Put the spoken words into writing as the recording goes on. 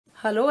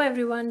Hello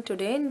everyone,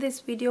 today in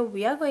this video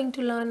we are going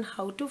to learn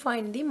how to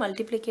find the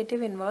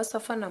multiplicative inverse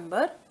of a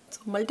number.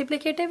 So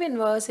multiplicative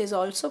inverse is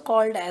also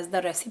called as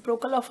the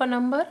reciprocal of a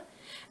number,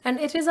 and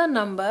it is a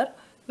number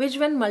which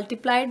when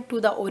multiplied to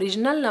the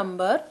original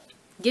number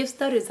gives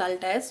the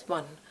result as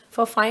 1.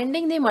 For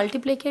finding the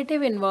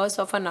multiplicative inverse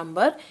of a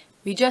number,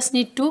 we just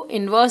need to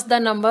inverse the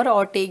number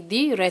or take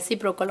the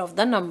reciprocal of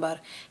the number.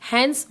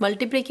 Hence,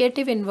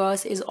 multiplicative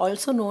inverse is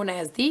also known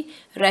as the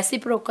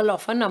reciprocal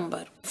of a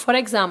number. For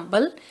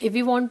example, if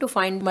we want to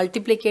find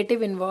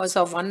multiplicative inverse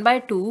of 1 by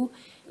 2,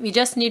 we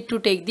just need to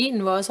take the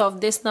inverse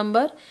of this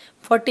number.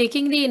 For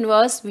taking the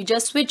inverse, we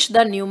just switch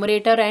the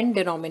numerator and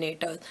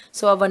denominator.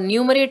 So our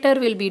numerator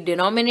will be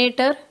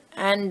denominator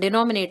and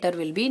denominator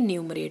will be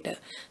numerator.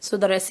 So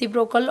the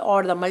reciprocal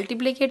or the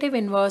multiplicative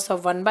inverse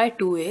of 1 by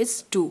 2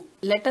 is 2.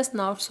 Let us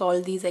now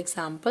solve these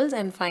examples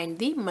and find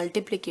the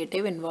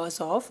multiplicative inverse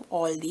of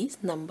all these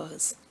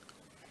numbers.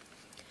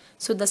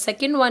 So the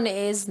second one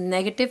is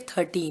negative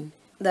 13.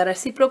 The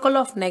reciprocal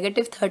of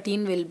negative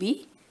 13 will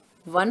be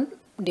 1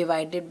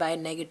 divided by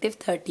negative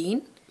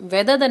 13.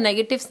 Whether the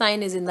negative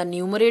sign is in the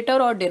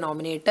numerator or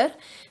denominator,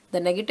 the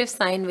negative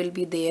sign will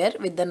be there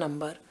with the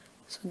number.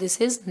 So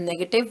this is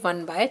negative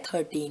 1 by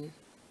 13.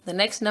 The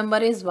next number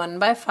is 1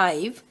 by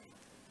 5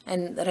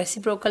 and the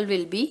reciprocal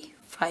will be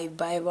 5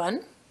 by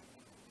 1,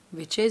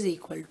 which is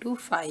equal to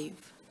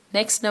 5.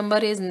 Next number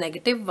is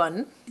negative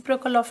 1.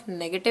 Reciprocal of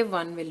negative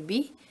 1 will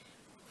be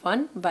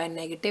 1 by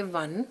negative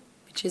 1,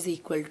 which is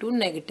equal to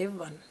negative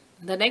 1.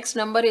 The next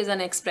number is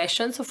an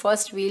expression. So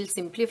first we will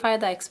simplify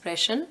the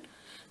expression.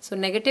 So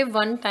negative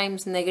 1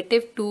 times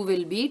negative 2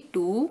 will be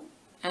 2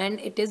 and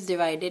it is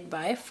divided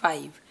by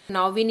 5.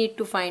 Now we need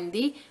to find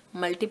the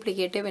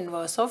multiplicative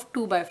inverse of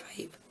 2 by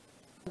 5.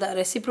 The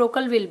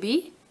reciprocal will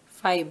be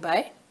 5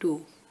 by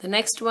 2. The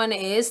next one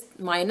is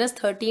minus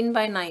 13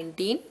 by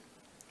 19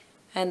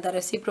 and the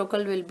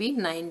reciprocal will be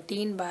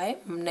 19 by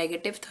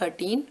negative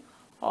 13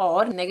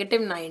 or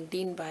negative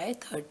 19 by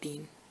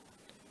 13.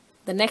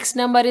 The next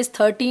number is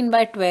 13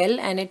 by 12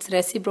 and its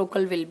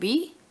reciprocal will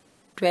be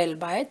 12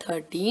 by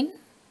 13.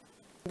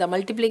 The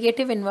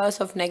multiplicative inverse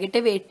of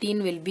negative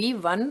 18 will be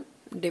 1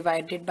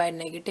 divided by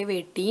negative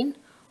 18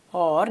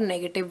 or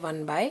negative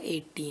 1 by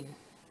 18.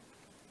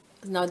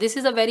 Now this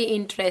is a very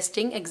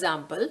interesting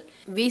example.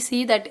 We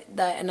see that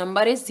the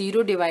number is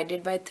 0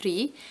 divided by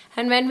 3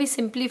 and when we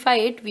simplify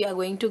it we are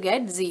going to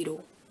get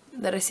 0.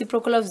 The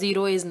reciprocal of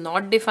 0 is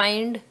not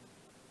defined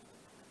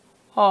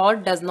or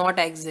does not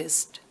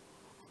exist.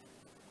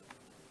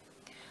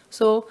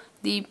 So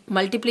the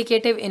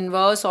multiplicative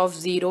inverse of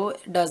 0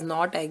 does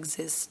not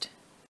exist.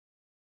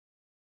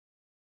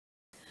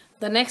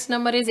 The next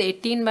number is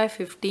 18 by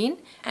 15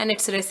 and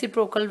its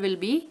reciprocal will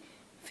be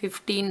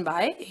 15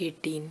 by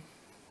 18.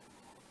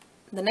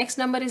 The next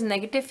number is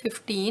negative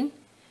 15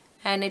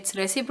 and its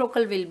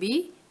reciprocal will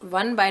be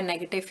 1 by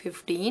negative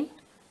 15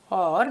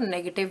 or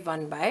negative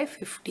 1 by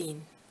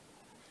 15.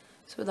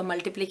 So the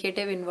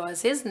multiplicative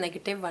inverse is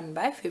negative 1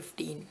 by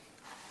 15.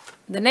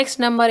 The next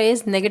number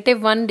is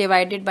negative 1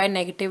 divided by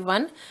negative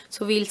 1.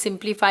 So we will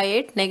simplify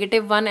it.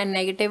 Negative 1 and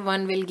negative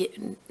 1 will give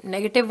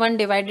negative 1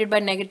 divided by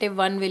negative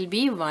 1 will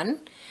be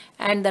 1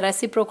 and the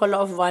reciprocal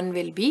of 1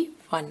 will be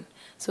 1.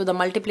 So the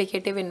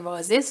multiplicative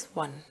inverse is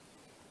 1.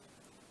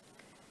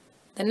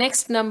 The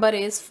next number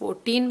is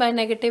 14 by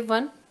negative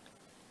 1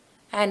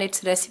 and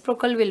its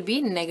reciprocal will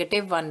be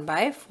negative 1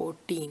 by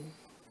 14.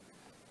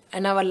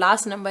 And our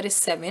last number is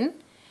 7.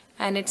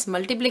 And its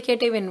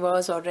multiplicative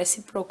inverse or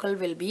reciprocal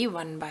will be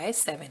 1 by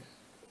 7.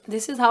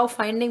 This is how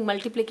finding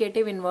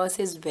multiplicative inverse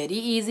is very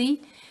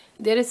easy.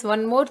 There is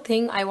one more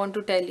thing I want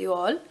to tell you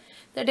all,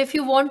 that if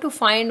you want to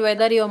find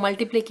whether your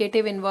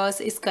multiplicative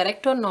inverse is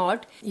correct or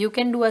not, you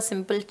can do a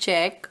simple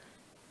check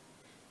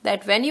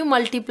that when you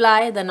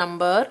multiply the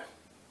number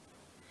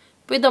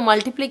with the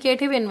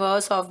multiplicative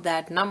inverse of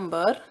that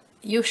number,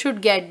 you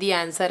should get the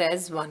answer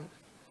as 1.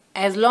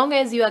 As long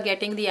as you are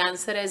getting the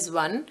answer as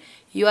 1,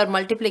 your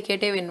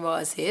multiplicative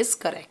inverse is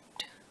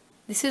correct.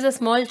 This is a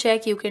small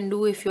check you can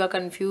do if you are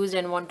confused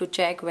and want to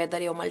check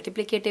whether your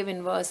multiplicative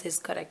inverse is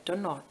correct or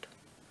not.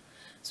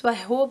 So I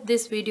hope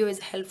this video is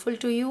helpful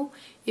to you.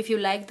 If you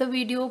like the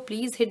video,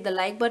 please hit the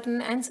like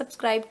button and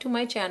subscribe to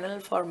my channel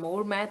for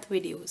more math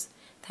videos.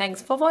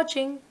 Thanks for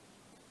watching.